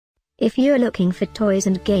If you're looking for toys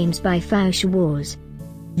and games by Fao Schwarz,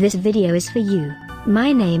 this video is for you.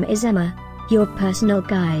 My name is Emma, your personal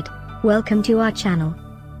guide. Welcome to our channel.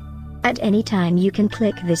 At any time you can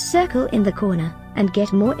click this circle in the corner, and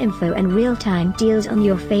get more info and real-time deals on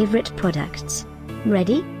your favorite products.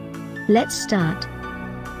 Ready? Let's start.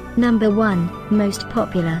 Number 1, Most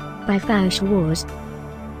Popular, by Fao Schwarz.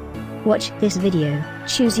 Watch this video,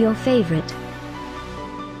 choose your favorite.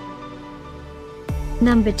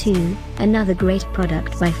 Number 2, another great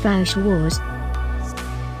product by Fao Schwarz.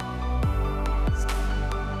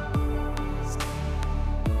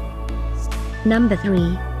 Number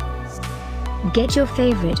 3. Get your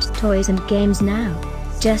favorite toys and games now.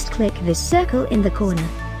 Just click this circle in the corner.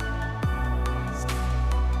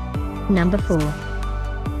 Number 4.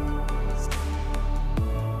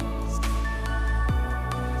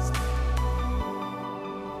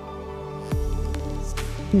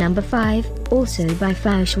 Number 5, also by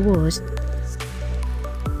Fao Schwarz.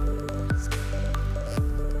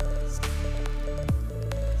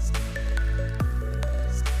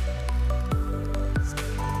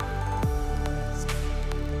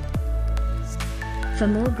 For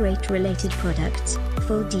more great related products,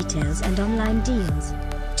 full details and online deals,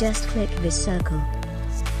 just click this circle.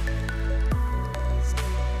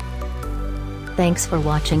 Thanks for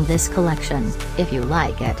watching this collection. If you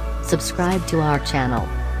like it, subscribe to our channel.